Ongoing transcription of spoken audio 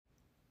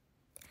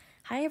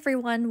Hi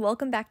everyone,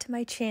 welcome back to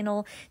my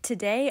channel.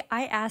 Today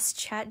I asked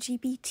Chat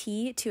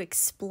GPT to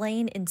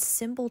explain in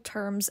simple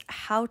terms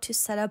how to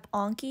set up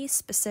Anki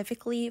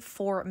specifically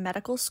for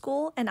medical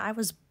school, and I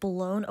was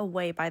blown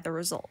away by the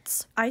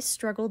results. I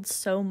struggled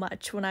so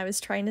much when I was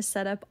trying to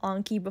set up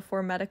Anki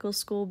before medical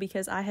school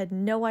because I had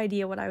no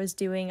idea what I was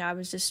doing. I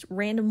was just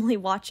randomly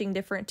watching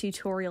different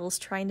tutorials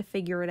trying to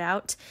figure it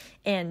out,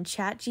 and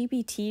Chat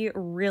GPT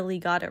really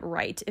got it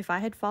right. If I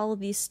had followed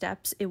these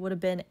steps, it would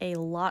have been a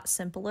lot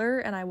simpler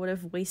and I would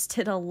have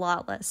wasted a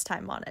lot less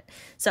time on it.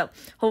 So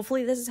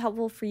hopefully this is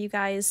helpful for you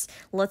guys.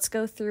 Let's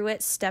go through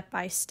it step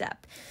by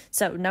step.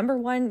 So number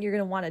one, you're going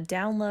to want to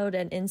download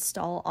and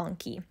install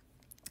Anki.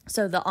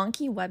 So the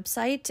Anki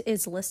website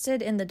is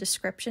listed in the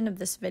description of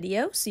this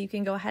video, so you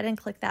can go ahead and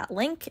click that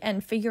link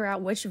and figure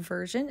out which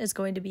version is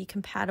going to be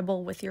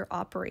compatible with your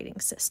operating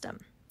system.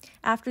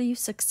 After you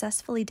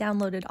successfully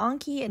downloaded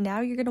Anki, now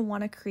you're going to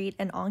want to create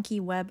an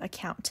AnkiWeb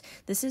account.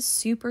 This is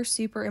super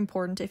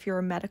important if you're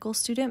a medical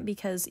student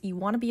because you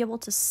want to be able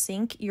to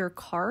sync your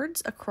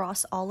cards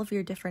across all of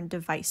your different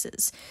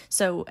devices.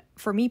 So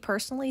for me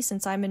personally,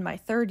 since I'm in my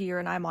third year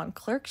and I'm on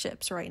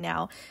clerkships right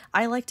now,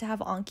 I like to have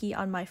Anki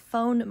on my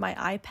phone, my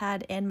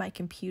iPad, and my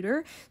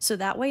computer. So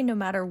that way, no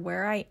matter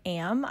where I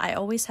am, I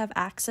always have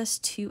access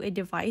to a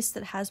device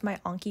that has my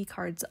Anki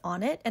cards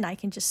on it, and I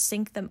can just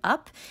sync them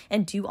up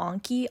and do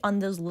Anki on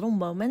those little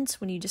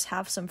moments when you just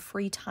have some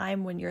free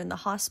time when you're in the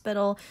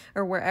hospital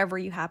or wherever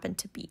you happen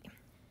to be.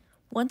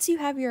 Once you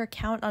have your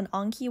account on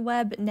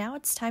AnkiWeb, now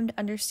it's time to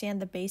understand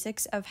the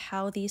basics of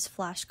how these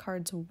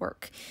flashcards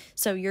work.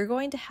 So you're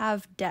going to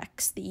have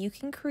decks that you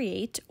can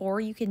create, or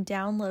you can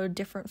download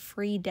different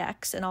free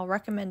decks, and I'll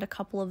recommend a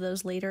couple of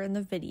those later in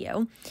the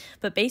video.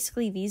 But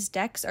basically these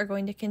decks are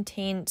going to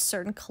contain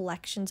certain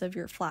collections of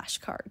your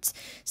flashcards.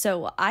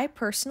 So I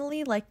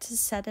personally like to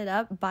set it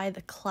up by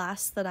the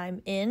class that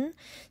I'm in.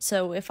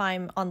 So if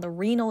I'm on the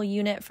renal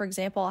unit, for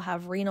example, I'll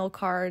have renal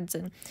cards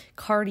and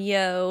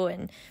cardio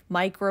and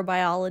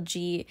microbiology,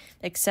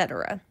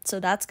 etc. So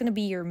that's going to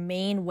be your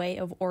main way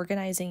of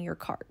organizing your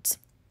cards.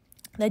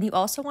 Then you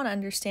also want to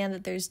understand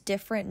that there's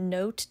different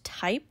note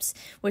types,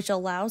 which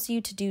allows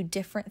you to do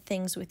different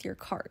things with your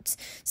cards.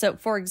 So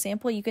for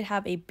example, you could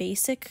have a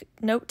basic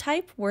note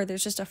type where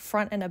there's just a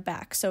front and a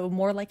back, so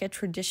more like a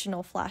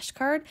traditional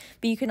flashcard,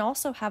 but you can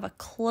also have a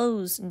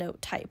Cloze note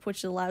type,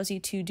 which allows you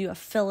to do a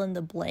fill in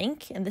the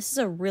blank, and this is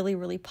a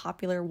really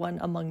popular one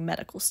among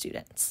medical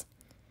students.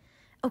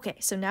 Okay,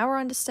 so now we're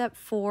on to step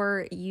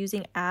 4,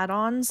 using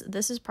add-ons.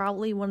 This is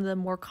probably one of the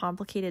more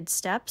complicated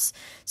steps,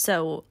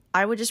 so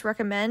I would just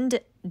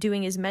recommend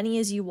doing as many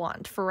as you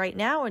want for right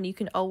now, and you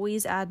can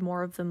always add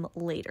more of them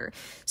later.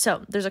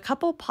 So there's a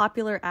couple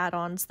popular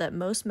add-ons that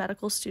most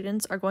medical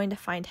students are going to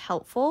find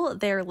helpful.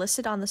 They're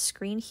listed on the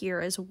screen here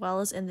as well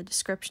as in the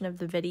description of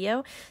the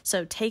video.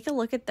 So take a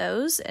look at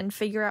those and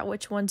figure out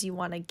which ones you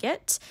want to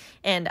get.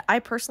 And I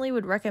personally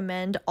would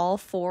recommend all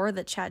 4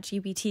 that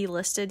ChatGPT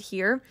listed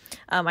here.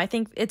 I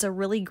think it's a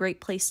really great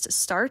place to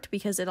start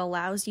because it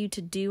allows you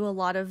to do a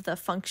lot of the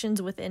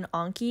functions within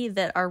Anki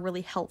that are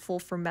really helpful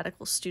for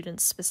medical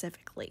students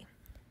specifically.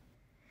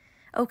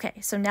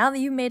 Okay, so now that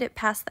you made it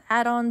past the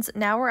add-ons,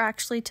 now we're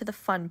actually to the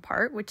fun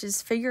part, which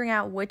is figuring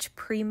out which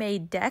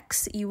pre-made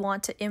decks you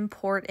want to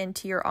import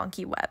into your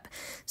AnkiWeb.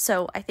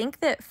 So I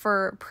think that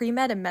for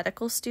pre-med and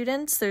medical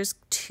students, there's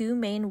 2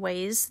 main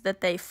ways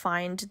that they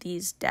find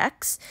these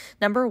decks.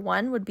 Number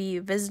one would be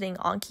visiting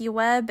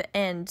AnkiWeb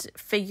and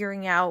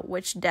figuring out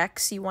which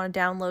decks you want to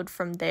download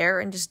from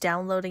there and just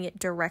downloading it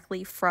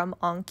directly from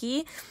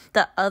Anki.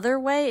 The other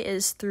way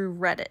is through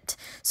Reddit.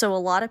 So a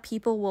lot of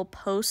people will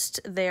post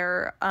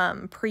their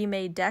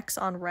pre-made decks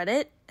on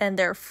Reddit, and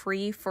they're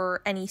free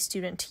for any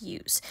student to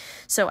use.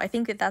 So I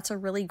think that that's a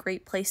really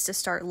great place to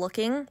start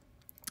looking.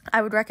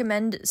 I would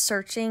recommend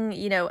searching,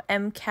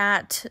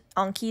 MCAT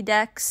Anki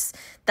decks.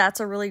 That's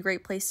a really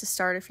great place to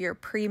start if you're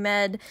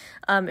pre-med.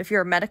 If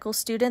you're a medical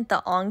student,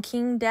 the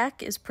Anki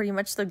deck is pretty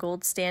much the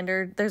gold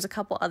standard. There's a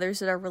couple others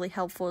that are really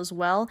helpful as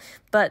well,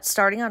 but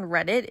starting on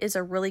Reddit is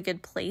a really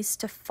good place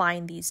to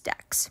find these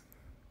decks.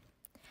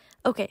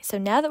 Okay, so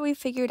now that we've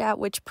figured out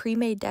which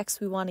pre-made decks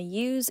we want to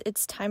use,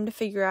 it's time to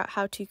figure out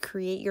how to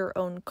create your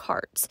own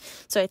cards.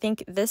 So I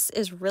think this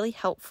is really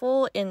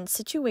helpful in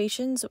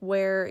situations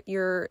where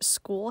your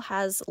school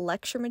has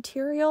lecture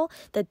material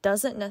that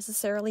doesn't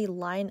necessarily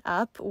line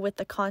up with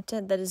the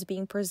content that is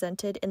being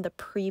presented in the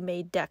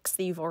pre-made decks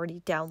that you've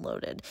already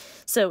downloaded.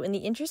 So in the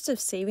interest of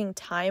saving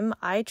time,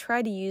 I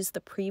try to use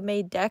the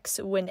pre-made decks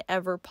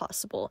whenever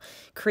possible.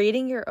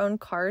 Creating your own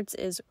cards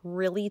is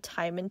really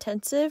time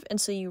intensive, and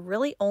so you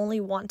really only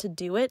want to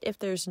do it if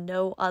there's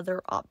no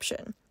other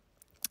option.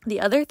 The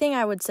other thing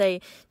I would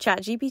say,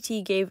 Chat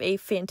GPT gave a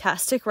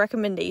fantastic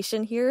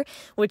recommendation here,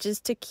 which is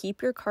to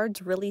keep your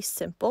cards really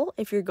simple.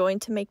 If you're going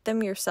to make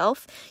them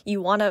yourself,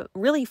 you want to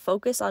really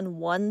focus on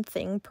one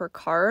thing per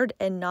card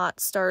and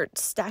not start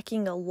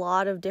stacking a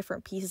lot of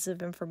different pieces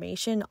of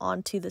information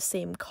onto the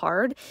same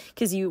card,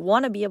 because you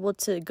want to be able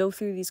to go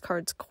through these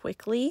cards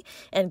quickly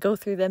and go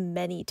through them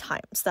many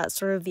times. That's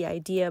sort of the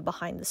idea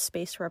behind the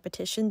spaced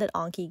repetition that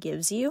Anki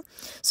gives you.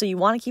 So you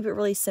want to keep it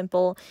really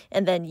simple,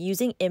 and then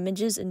using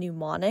images and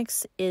mnemonics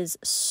is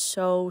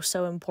so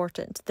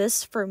important.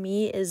 This for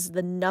me is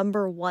the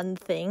number one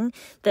thing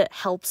that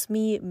helps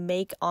me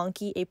make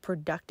Anki a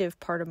productive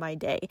part of my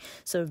day.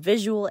 So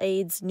visual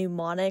aids,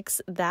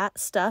 mnemonics, that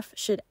stuff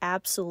should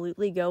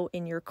absolutely go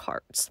in your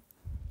cards.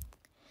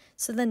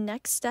 So the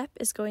next step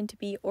is going to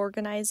be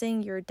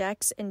organizing your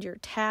decks and your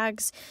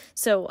tags.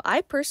 So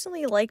I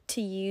personally like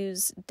to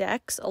use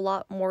decks a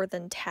lot more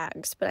than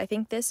tags, but I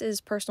think this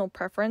is personal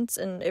preference,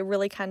 and it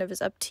really kind of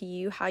is up to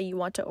you how you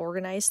want to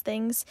organize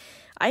things.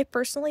 I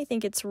personally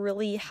think it's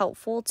really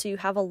helpful to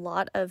have a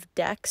lot of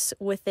decks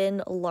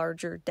within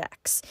larger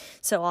decks.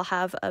 So I'll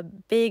have a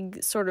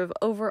big sort of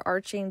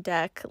overarching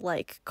deck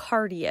like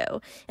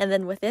cardio, and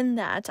then within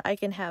that I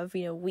can have,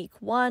 week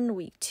 1,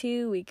 week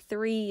 2, week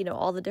 3,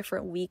 all the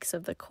different weeks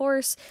of the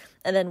course,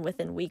 and then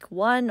within week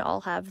 1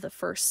 I'll have the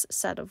first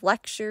set of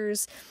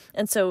lectures,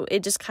 and so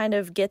it just kind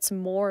of gets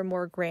more and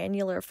more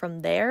granular from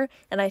there.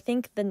 And I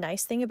think the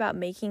nice thing about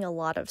making a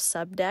lot of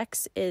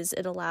subdecks is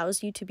it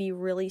allows you to be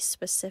really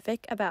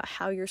specific about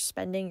how you're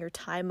spending your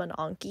time on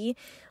Anki.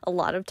 A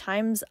lot of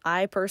times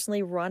I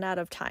personally run out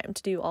of time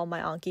to do all my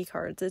Anki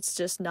cards. It's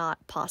just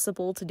not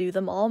possible to do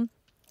them all.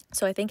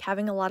 So I think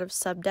having a lot of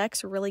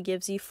subdecks really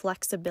gives you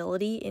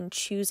flexibility in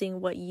choosing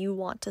what you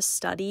want to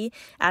study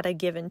at a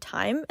given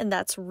time. And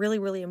that's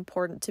really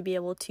important to be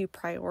able to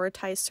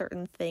prioritize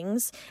certain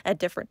things at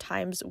different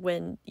times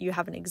when you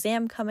have an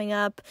exam coming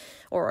up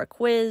or a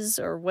quiz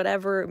or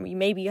whatever.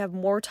 Maybe you have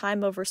more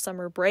time over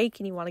summer break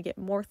and you want to get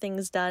more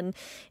things done.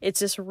 It's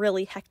just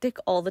really hectic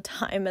all the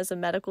time as a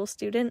medical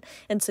student.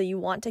 And so you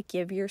want to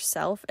give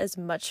yourself as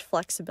much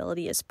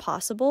flexibility as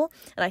possible.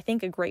 And I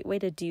think a great way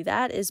to do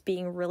that is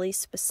being really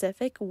specific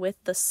with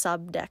the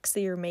subdecks that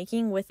you're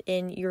making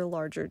within your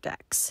larger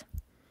decks.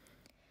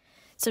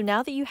 So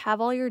now that you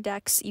have all your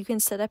decks, you can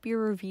set up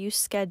your review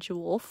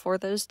schedule for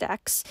those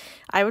decks.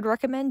 I would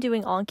recommend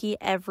doing Anki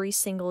every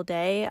single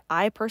day.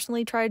 I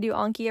personally try to do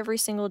Anki every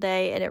single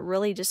day, and it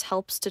really just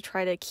helps to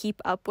try to keep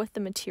up with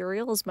the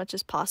material as much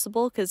as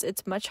possible, because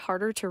it's much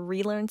harder to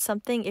relearn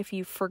something if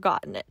you've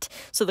forgotten it.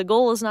 So the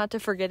goal is not to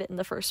forget it in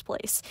the first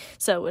place.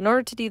 So in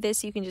order to do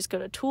this, you can just go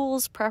to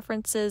Tools,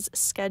 Preferences,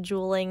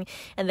 Scheduling,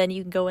 and then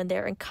you can go in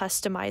there and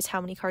customize how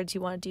many cards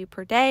you want to do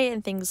per day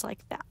and things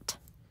like that.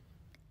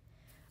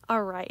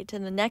 All right,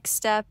 and the next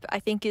step I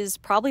think is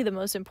probably the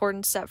most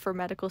important step for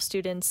medical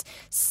students,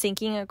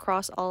 syncing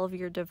across all of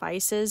your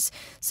devices.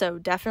 So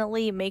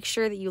definitely make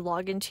sure that you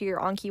log into your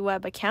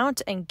AnkiWeb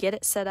account and get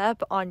it set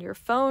up on your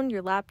phone,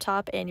 your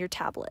laptop, and your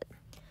tablet.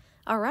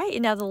 All right,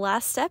 and now the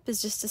last step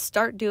is just to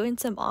start doing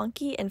some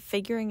Anki and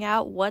figuring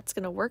out what's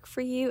going to work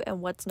for you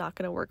and what's not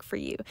going to work for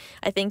you.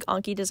 I think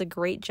Anki does a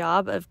great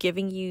job of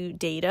giving you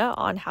data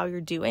on how you're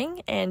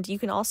doing, and you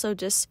can also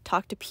just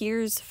talk to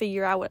peers,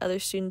 figure out what other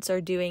students are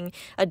doing,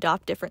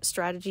 adopt different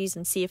strategies,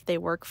 and see if they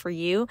work for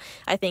you.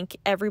 I think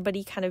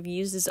everybody kind of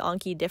uses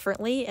Anki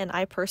differently, and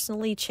I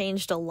personally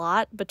changed a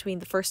lot between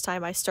the first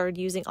time I started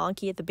using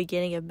Anki at the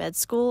beginning of med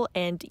school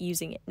and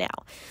using it now.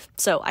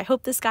 So I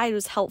hope this guide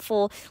was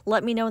helpful.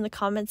 Let me know in the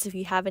comments if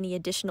you have any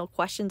additional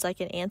questions I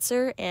can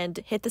answer, and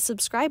hit the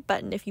subscribe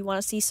button if you want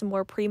to see some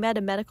more pre-med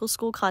and medical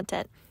school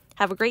content.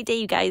 Have a great day,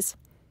 you guys.